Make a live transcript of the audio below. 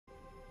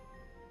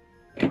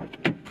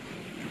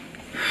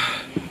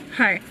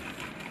Hi.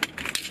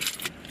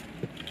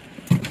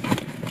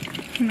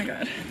 Oh my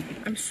god.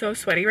 I'm so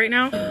sweaty right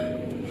now.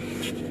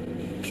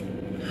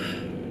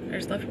 I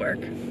just left work.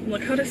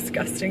 Look how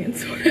disgusting and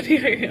sweaty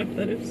I am.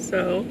 That is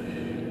so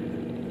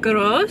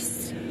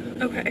gross.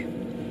 Okay.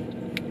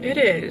 It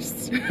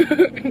is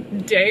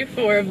day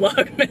 4 of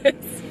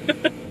Vlogmas.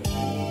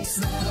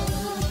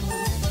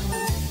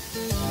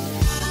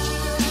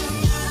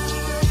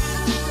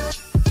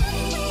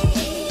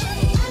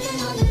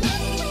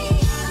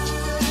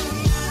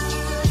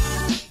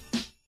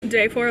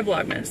 Day 4 of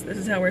Vlogmas. This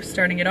is how we're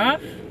starting it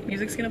off.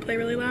 Music's gonna play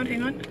really loud,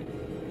 hang on.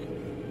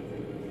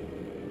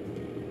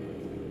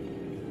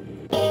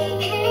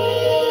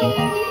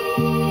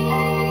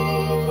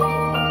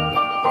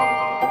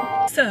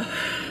 So,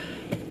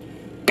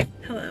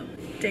 hello.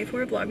 Day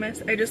 4 of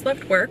Vlogmas. I just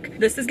left work.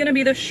 This is gonna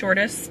be the short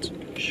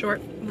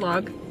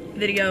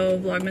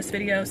Vlogmas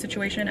video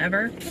situation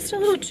ever. Just a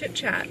little chit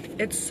chat.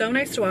 It's so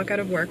nice to walk out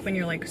of work when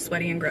you're like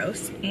sweaty and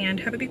gross and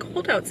have it be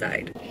cold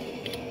outside.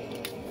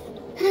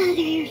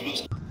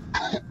 I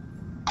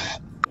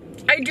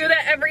do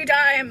that every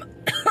time.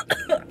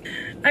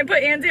 I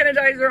put hand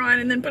sanitizer on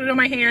and then put it on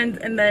my hands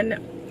and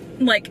then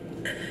like,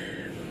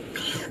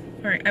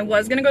 all right, I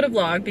was gonna go to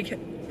vlog because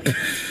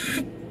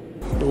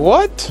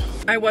what?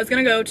 I was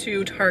gonna go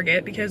to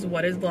Target because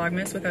what is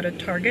Vlogmas without a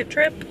Target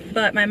trip?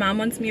 But my mom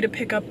wants me to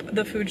pick up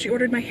the food she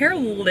ordered. My hair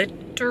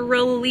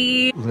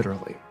literally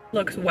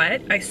looks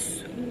wet. I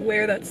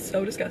swear that's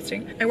so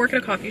disgusting. I work at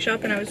a coffee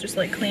shop and I was just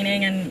like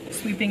cleaning and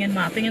sweeping and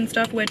mopping and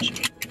stuff,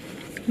 which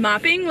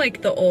mopping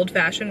like the old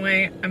fashioned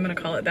way, I'm gonna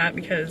call it that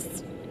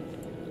because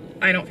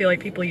I don't feel like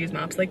people use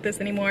mops like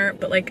this anymore,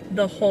 but like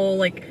the whole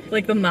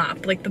like the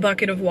mop, like the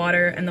bucket of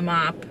water and the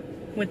mop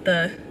with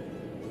the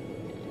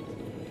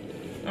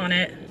on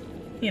it,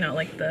 you know,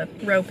 like the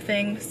rope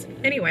things.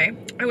 Anyway,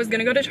 I was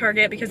gonna go to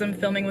Target because I'm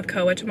filming with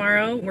Koa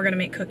tomorrow. We're gonna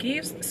make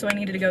cookies, so I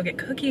needed to go get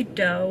cookie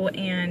dough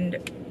and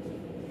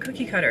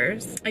cookie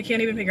cutters. I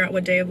can't even figure out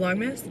what day of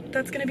Vlogmas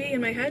that's gonna be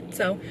in my head,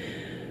 so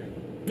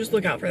just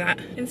look out for that.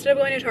 Instead of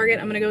going to Target,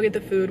 I'm gonna go get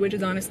the food, which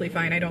is honestly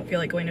fine. I don't feel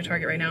like going to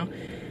Target right now.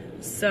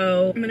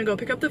 So I'm gonna go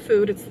pick up the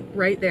food. It's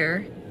right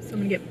there. So I'm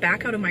gonna get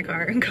back out of my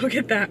car and go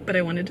get that, but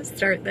I wanted to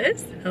start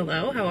this.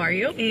 Hello, how are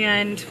you?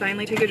 And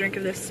finally take a drink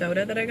of this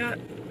soda that I got.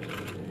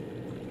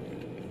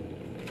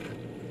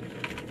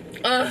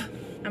 I'm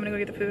gonna go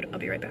get the food. I'll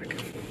be right back.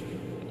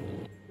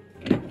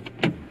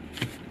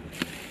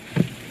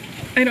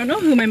 I don't know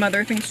who my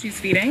mother thinks she's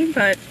feeding,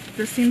 but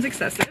this seems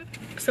excessive.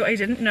 So I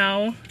didn't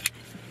know.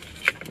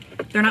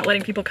 They're not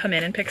letting people come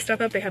in and pick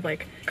stuff up. They have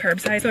like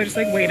curbside, so I just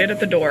like waited at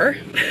the door.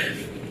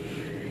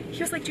 He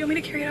was like, do you want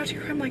me to carry it out to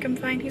your car? I'm like, I'm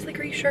fine. He's like,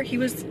 are you sure? He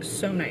was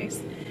so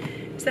nice.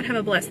 He said, have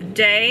a blessed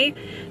day.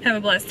 Have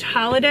a blessed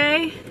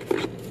holiday.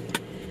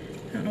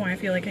 I don't know why I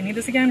feel like I need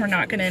this again. We're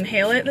not gonna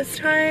inhale it this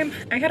time.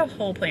 I had a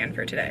whole plan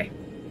for today.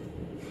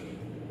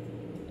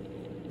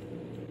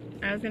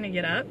 I was gonna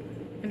get up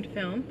and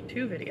film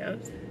 2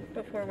 videos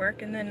before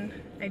work and then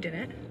I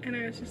didn't. And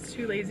I was just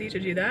too lazy to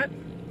do that.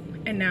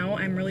 And now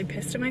I'm really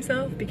pissed at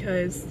myself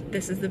because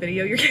this is the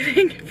video you're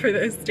getting for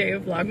this day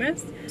of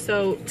Vlogmas.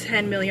 So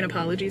 10 million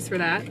apologies for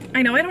that.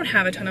 I know I don't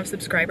have a ton of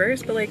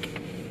subscribers, but like,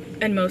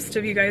 and most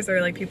of you guys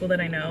are like people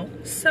that I know.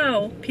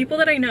 So people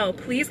that I know,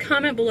 please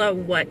comment below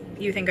what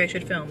you think I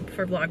should film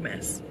for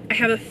Vlogmas. I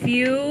have a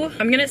few,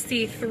 I'm gonna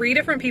see 3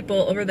 different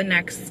people over the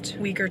next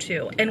week or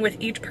 2. And with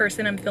each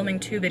person, I'm filming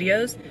 2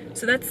 videos.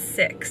 So that's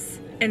 6.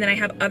 And then I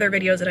have other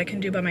videos that I can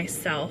do by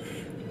myself.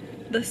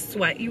 The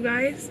sweat, you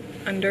guys,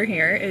 under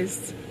here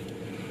is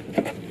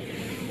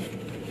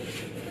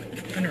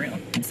unreal.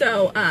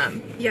 So,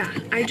 yeah,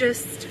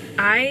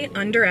 I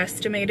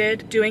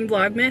underestimated doing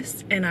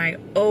Vlogmas and I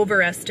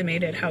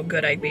overestimated how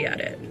good I'd be at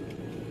it.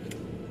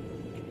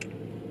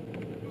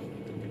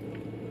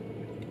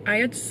 I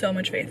had so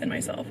much faith in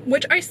myself,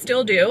 which I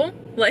still do.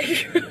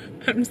 Like,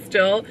 I'm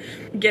still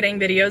getting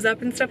videos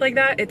up and stuff like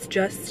that. It's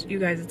just, you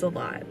guys, it's a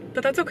lot.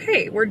 But that's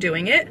okay, we're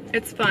doing it.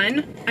 It's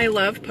fun. I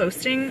love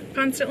posting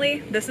constantly.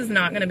 This is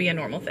not gonna be a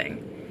normal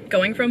thing.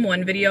 Going from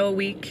 1 video a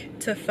week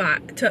to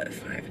 5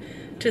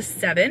 to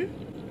 7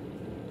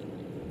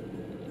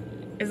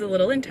 is a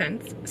little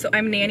intense. So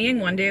I'm nannying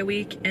 1 day a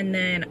week and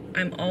then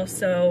I'm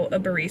also a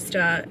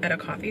barista at a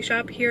coffee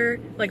shop here,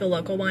 like a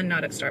local one,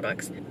 not at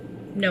Starbucks.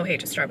 No hate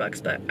to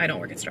Starbucks, but I don't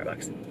work at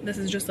Starbucks. This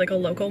is just like a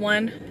local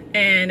one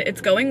and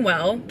it's going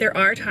well. There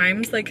are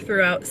times like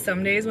throughout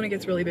some days when it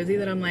gets really busy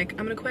that I'm like,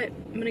 I'm gonna quit.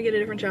 I'm gonna get a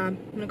different job.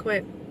 I'm gonna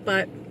quit.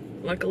 But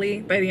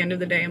luckily by the end of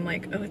the day, I'm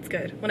like, oh, it's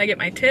good. When I get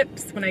my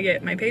tips, when I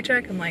get my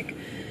paycheck, I'm like,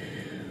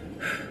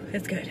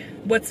 it's good.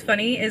 What's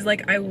funny is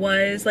like I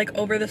was like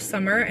over the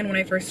summer and when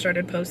I first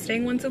started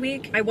posting once a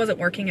week, I wasn't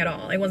working at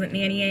all. I wasn't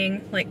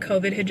nannying. Like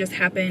COVID had just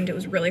happened. It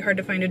was really hard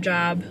to find a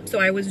job. So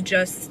I wasn't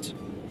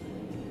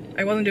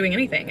doing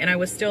anything and I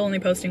was still only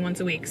posting once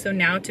a week. So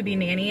now to be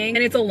nannying, and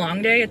it's a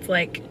long day, it's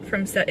like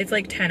it's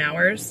like 10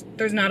 hours.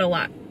 There's not a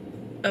lot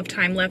of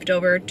time left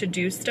over to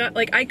do stuff.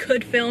 Like I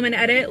could film and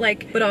edit,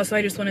 like, but also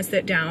I just want to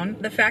sit down.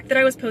 The fact that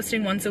I was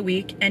posting once a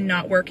week and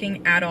not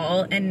working at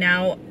all, and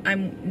now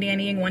I'm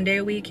nannying 1 day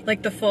a week,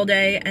 like the full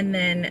day, and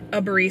then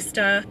a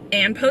barista,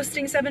 and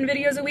posting 7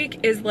 videos a week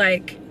is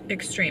like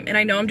extreme. And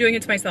I know I'm doing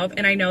it to myself,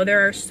 and I know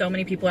there are so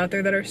many people out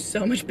there that are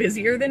so much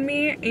busier than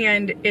me,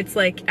 and it's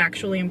like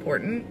actually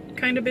important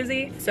kind of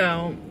busy.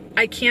 So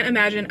I can't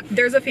imagine.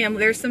 There's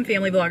some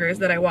family vloggers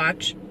that I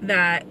watch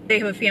that they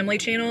have a family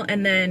channel,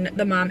 and then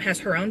the mom has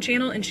her own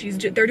channel, and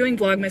they're doing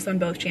Vlogmas on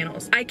both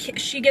channels.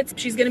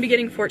 She's gonna be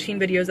getting 14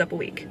 videos up a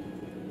week,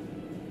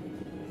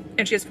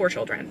 and she has 4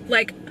 children.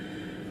 Like,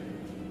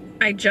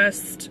 I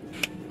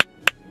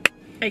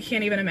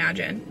can't even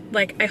imagine.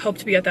 Like, I hope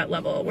to be at that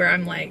level where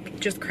I'm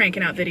like just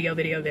cranking out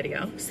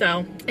video.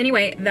 So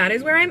anyway, that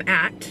is where I'm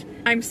at.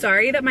 I'm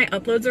sorry that my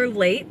uploads are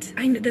late.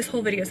 This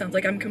whole video sounds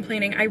like I'm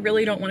complaining. I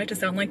really don't want it to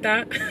sound like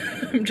that.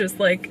 I'm just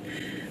like,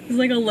 it's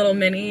like a little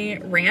mini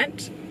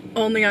rant,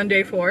 only on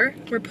day 4.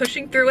 We're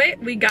pushing through it.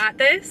 We got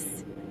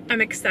this. I'm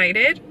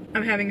excited.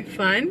 I'm having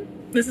fun.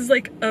 This is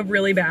like a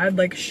really bad,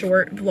 like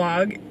short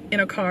vlog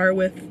in a car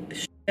with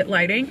shit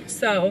lighting.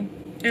 So,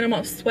 and I'm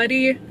all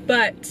sweaty,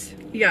 but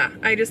yeah,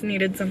 I just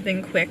needed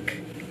something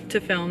quick to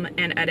film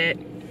and edit.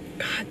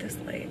 God, this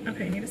light.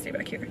 Okay, I need to stay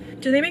back here.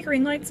 Do they make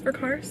ring lights for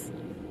cars?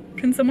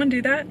 Can someone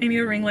do that? I need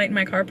a ring light in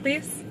my car,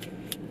 please.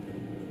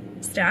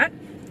 Stat?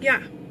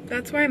 Yeah,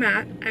 that's where I'm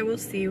at. I will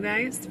see you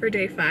guys for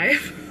day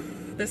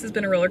 5. This has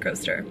been a roller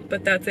coaster,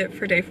 but that's it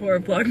for day 4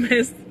 of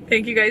Vlogmas.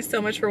 Thank you guys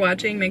so much for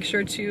watching. Make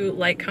sure to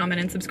like, comment,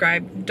 and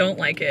subscribe. Don't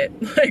like it.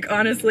 Like,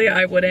 honestly,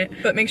 I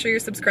wouldn't. But make sure you're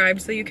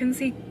subscribed so you can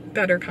see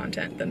better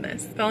content than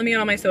this. Follow me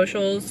on all my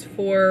socials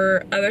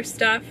for other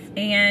stuff,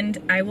 and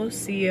I will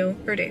see you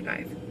for day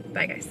 5.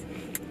 Bye, guys.